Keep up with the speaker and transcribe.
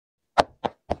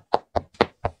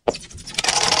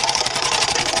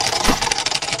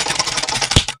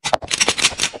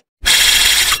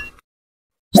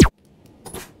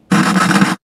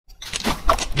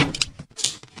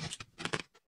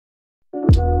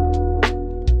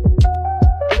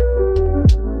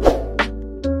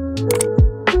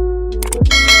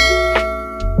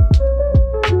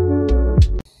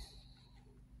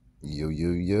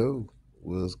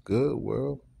Good,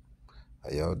 world? How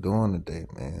y'all doing today,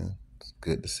 man? It's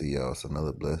good to see y'all. It's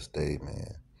another blessed day,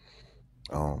 man.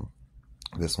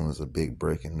 This one is a big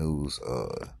breaking news.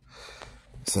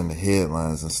 It's in the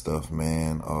headlines and stuff,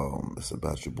 man. It's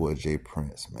about your boy J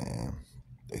Prince, man.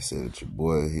 They said that your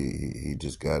boy he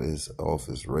just got his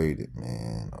office raided,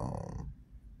 man.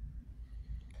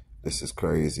 This is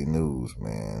crazy news,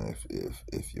 man.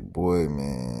 If your boy,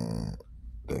 man,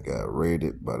 that got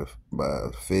raided by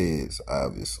the feds,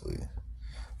 obviously,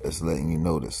 it's letting you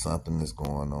know that something is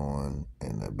going on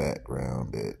in the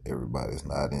background that everybody's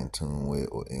not in tune with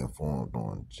or informed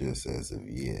on just as of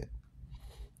yet.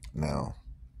 Now,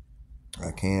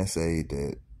 I can say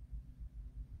that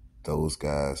those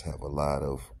guys have a lot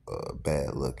of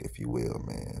bad luck, if you will,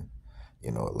 man.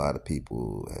 You know, a lot of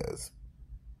people has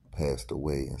passed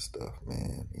away and stuff,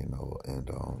 man, and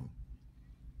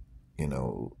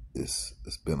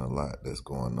it's been a lot that's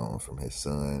going on, from his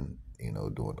son,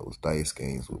 doing those dice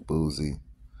games with Boozy,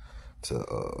 to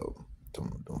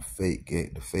the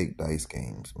fake dice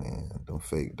games, man. Them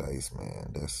fake dice,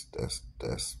 man.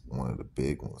 That's one of the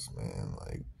big ones, man.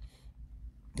 Like,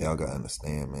 y'all gotta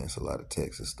understand, man. It's a lot of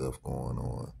Texas stuff going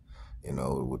on,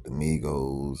 with the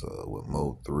Migos, with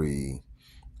Mo3.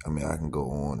 I mean, I can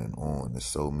go on and on. There's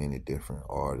so many different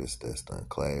artists that's done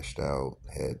clashed out,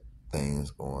 had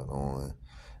things going on,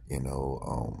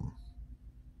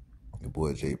 your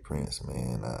boy J Prince,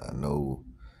 man. I know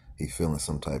he feeling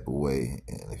some type of way,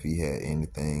 and if he had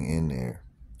anything in there,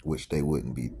 which they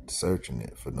wouldn't be searching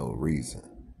it for no reason.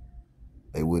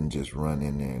 They wouldn't just run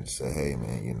in there and say, hey,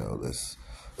 man, let's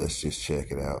just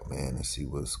check it out, man, and see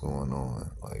what's going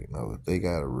on. Like, no, if they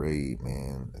got a raid,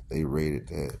 man, if they raided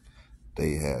that,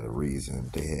 they had a reason.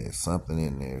 They had something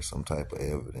in there, some type of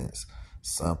evidence.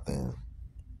 Something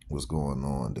was going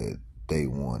on that they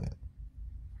wanted.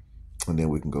 And then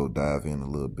we can go dive in a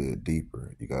little bit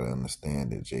deeper. You got to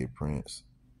understand that J Prince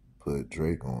put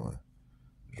Drake on.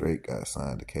 Drake got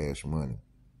signed to Cash Money,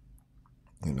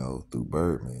 through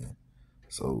Birdman.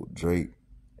 So Drake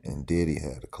and Diddy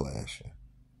had a clashing.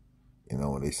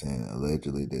 When they saying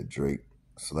allegedly that Drake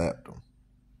slapped him.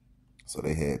 So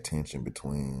they had tension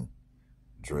between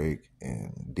Drake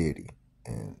and Diddy.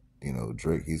 And,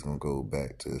 Drake, he's going to go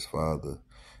back to his father,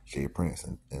 J Prince,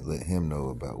 and let him know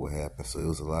about what happened. So it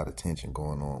was a lot of tension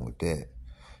going on with that,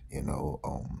 and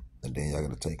then y'all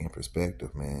got to take in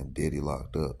perspective, man, Diddy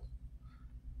locked up.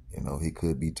 He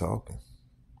could be talking.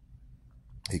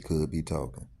 He could be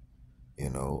talking,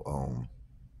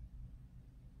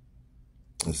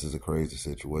 this is a crazy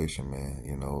situation,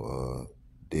 man.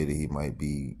 Diddy, he might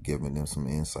be giving them some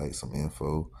insight, some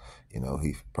info.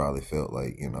 He probably felt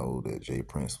like, that J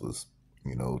Prince was,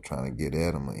 trying to get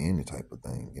at him or any type of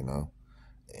thing,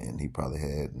 and he probably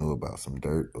knew about some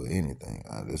dirt or anything.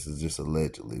 This is just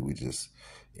allegedly. We just,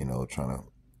 trying to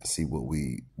see what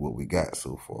we got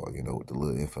so far, with the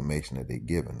little information that they're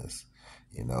giving us,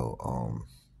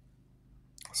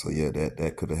 So yeah,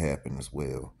 that could have happened as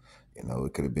well.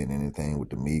 It could have been anything with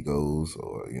the Migos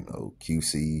or,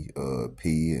 QC,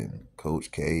 P and Coach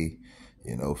K,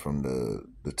 from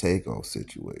the takeoff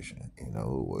situation,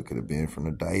 or it could have been from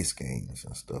the dice games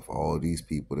and stuff. All these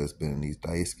people that's been in these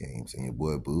dice games, and your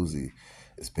boy Boozy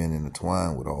has been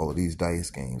intertwined with all of these dice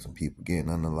games, and people getting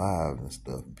unalived and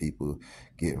stuff, and people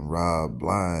getting robbed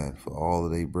blind for all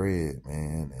of their bread,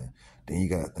 man. And then you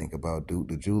got to think about Duke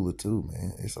the Jeweler too,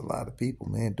 man. It's a lot of people,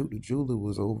 man. Duke the Jeweler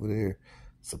was over there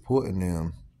supporting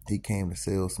them. He came to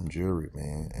sell some jewelry,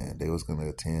 man, and they was going to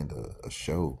attend a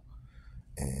show.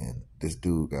 And this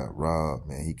dude got robbed,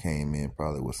 man. He came in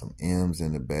probably with some M's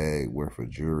in the bag worth of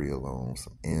jewelry alone,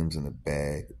 some M's in the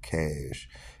bag of cash,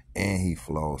 and he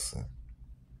flossing,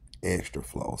 extra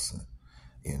flossing,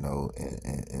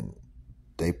 and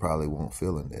they probably won't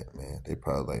feeling that, man. They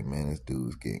probably like, man, this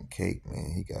dude's getting cake,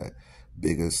 man. He got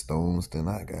bigger stones than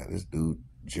I got. This dude,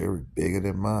 jewelry bigger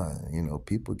than mine.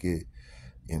 People get,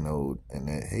 in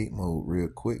that hate mode real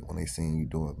quick when they seen you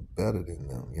doing better than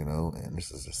them, and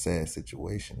this is a sad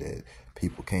situation that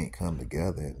people can't come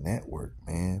together and network,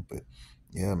 man. But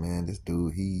yeah, man, this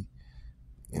dude, he,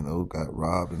 got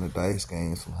robbed in the dice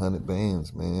game, some 100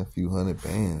 bands, man, a few 100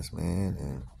 bands, man.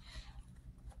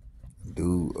 And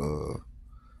dude,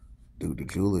 the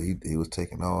jeweler, he was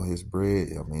taking all his bread.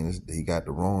 I mean, he got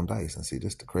the wrong dice. And see,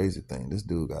 this the crazy thing. This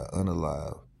dude got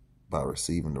unalived by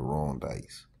receiving the wrong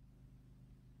dice.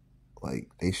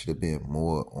 Like, they should have been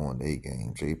more on their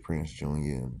game. J Prince Jr.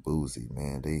 and Boozy,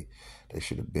 man, they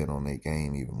should have been on their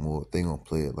game even more. If they gonna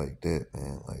play it like that,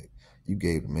 man, like, you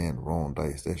gave the man the wrong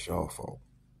dice. That's y'all fault.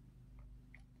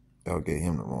 Y'all gave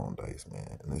him the wrong dice,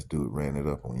 man. And this dude ran it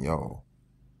up on y'all.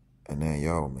 And now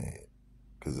y'all mad.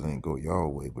 because it didn't go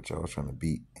y'all way, but y'all was trying to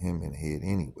beat him in the head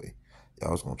anyway.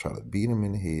 Y'all was going to try to beat him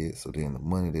in the head, so then the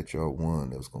money that y'all won,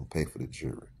 that was going to pay for the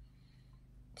jury.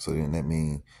 So then that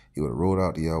means he would have rolled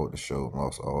out to y'all with the show and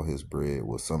lost all his bread,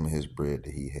 well, some of his bread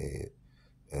that he had,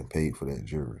 and paid for that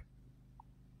jury.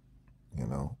 You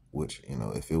know, which, you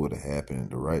know, if it would have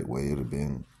happened the right way, it would have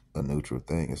been a neutral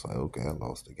thing. It's like, okay, I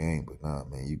lost the game, but nah,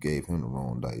 man, you gave him the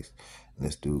wrong dice. And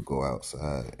this dude go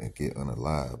outside and get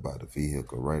unalived by the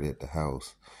vehicle right at the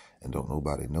house, and don't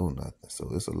nobody know nothing. So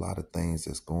it's a lot of things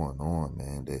that's going on,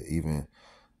 man, that even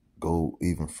go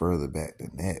even further back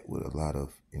than that with a lot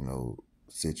of, you know,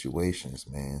 situations,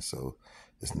 man. So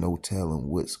there's no telling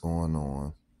what's going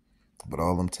on. But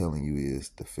all I'm telling you is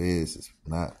the feds is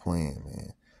not playing,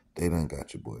 man. They done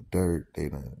got your boy Dirt. They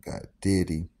done got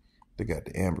Diddy. They got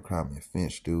the Abercrombie and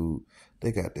Finch dude.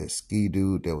 They got that ski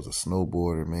dude that was a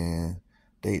snowboarder, man.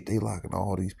 They locking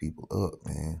all these people up,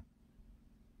 man.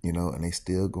 You know, and they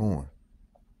still going.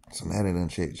 So now they done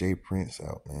check Jay Prince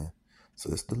out, man.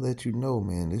 So it's to let you know,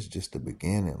 man, this is just the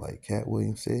beginning. Like Cat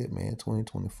Williams said, man,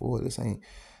 2024, this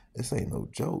ain't no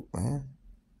joke, man.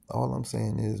 All I'm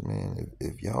saying is, man,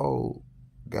 if y'all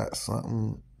got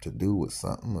something to do with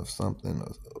something or something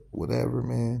or whatever,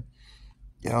 man,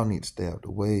 y'all need to stay out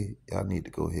the way. Y'all need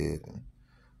to go ahead and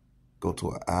go to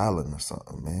an island or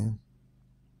something, man.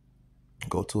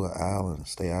 Go to an island and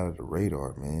stay out of the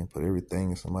radar, man. Put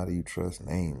everything in somebody you trust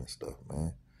name and stuff,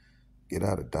 man. Get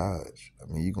out of Dodge.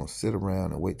 I mean, you're going to sit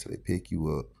around and wait till they pick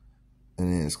you up,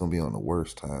 and then it's going to be on the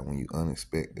worst time when you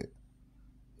unexpected.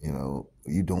 You know,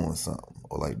 you doing something.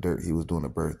 Or like Dirt, he was doing a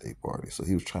birthday party. So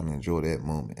he was trying to enjoy that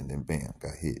moment, and then bam,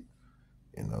 got hit.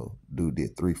 You know, dude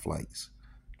did 3 flights.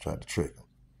 Tried to trick him.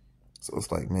 So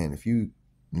it's like, man, if you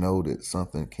know that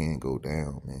something can go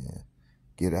down, man,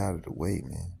 get out of the way,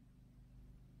 man.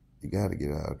 You got to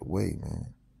get out of the way,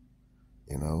 man.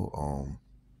 You know,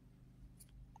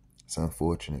 it's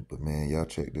unfortunate, but man, y'all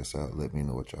check this out. Let me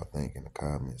know what y'all think in the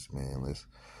comments, man. Let's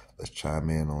chime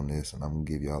in on this, and I'm gonna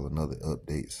give y'all another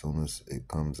update as soon as it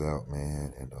comes out,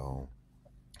 man. And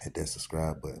hit that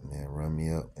subscribe button, man. Run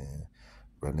me up, man.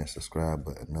 Run that subscribe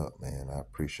button up, man. I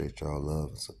appreciate y'all love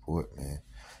and support, man.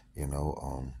 You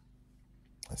know,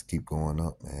 let's keep going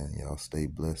up, man. Y'all stay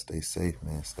blessed, stay safe,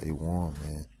 man. Stay warm,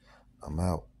 man. I'm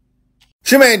out.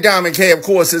 It's your man Diamond K. Of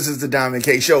course, this is the Diamond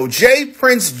K Show. Jay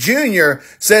Prince Jr.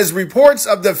 says reports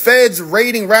of the feds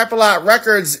raiding Rap-A-Lot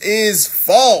Records is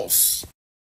false.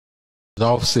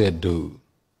 Offset dude,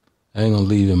 I ain't gonna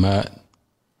leave him out.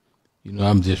 You know,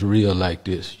 I'm just real like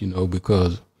this, you know,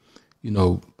 because, you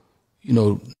know,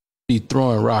 be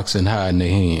throwing rocks and hiding their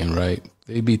hand, right?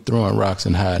 They be throwing rocks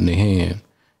and hiding their hand.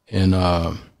 And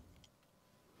I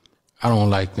don't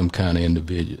like them kind of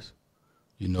individuals.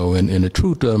 You know, and the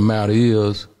truth of the matter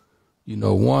is, you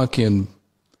know, one can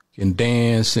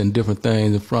dance and different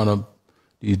things in front of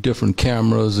these different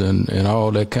cameras and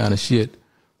all that kind of shit.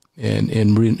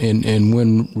 And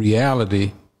when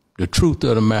reality, the truth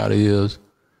of the matter is,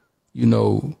 you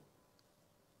know,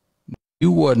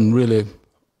 you wasn't really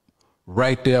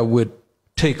right there with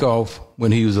Takeoff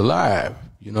when he was alive.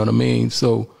 You know what I mean?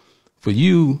 So for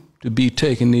you to be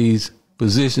taking these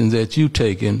positions that you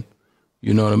taking,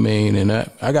 you know what I mean? And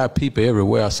I got people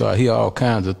everywhere, so I hear all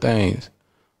kinds of things.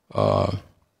 I'm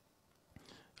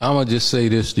going to just say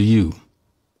this to you.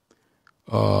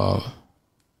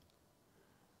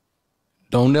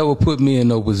 Don't never put me in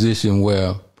no position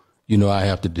where, you know, I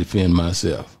have to defend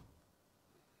myself.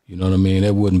 You know what I mean?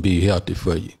 That wouldn't be healthy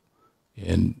for you.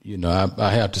 And, you know,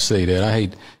 I have to say that. I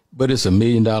hate, but it's $1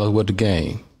 million worth of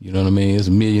game. You know what I mean? It's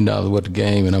 $1 million worth of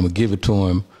game, and I'm going to give it to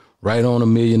him right on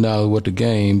 $1 million worth of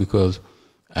game, because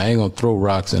I ain't going to throw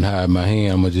rocks and hide my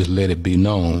hand. I'm going to just let it be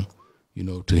known, you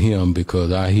know, to him,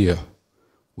 because I hear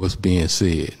what's being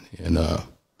said. And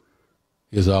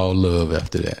it's all love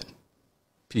after that.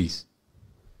 Peace.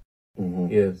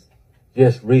 Is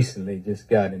just recently just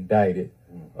got indicted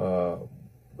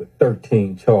with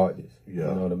 13 charges. You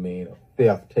know what I mean?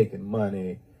 Theft, taking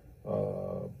money,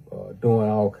 doing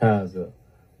all kinds of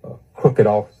crooked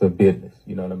officer business.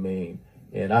 You know what I mean?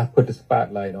 And I put the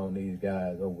spotlight on these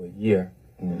guys over a year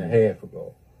and a half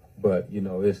ago. But, you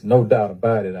know, it's no doubt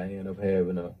about it. I ended up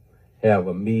having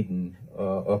a meeting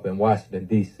up in Washington,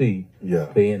 D.C.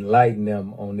 to enlighten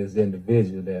them on this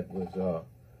individual that was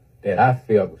that I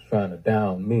felt was trying to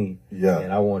down me.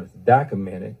 And I wanted to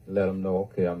document it, let them know,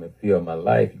 okay, I'm in fear of my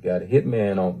life. You got a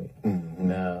hitman on me.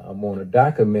 Now, I'm going to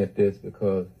document this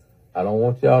because I don't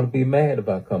want y'all to be mad if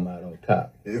I come out on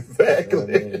top. Exactly. You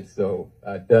know what I mean? So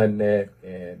I done that,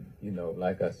 and, you know,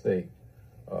 like I say,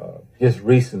 just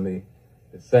recently,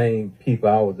 the same people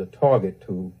I was a target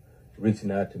to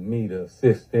reaching out to me to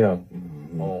assist them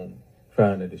on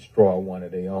trying to destroy one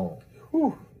of their own.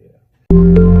 Whew.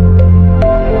 Yeah.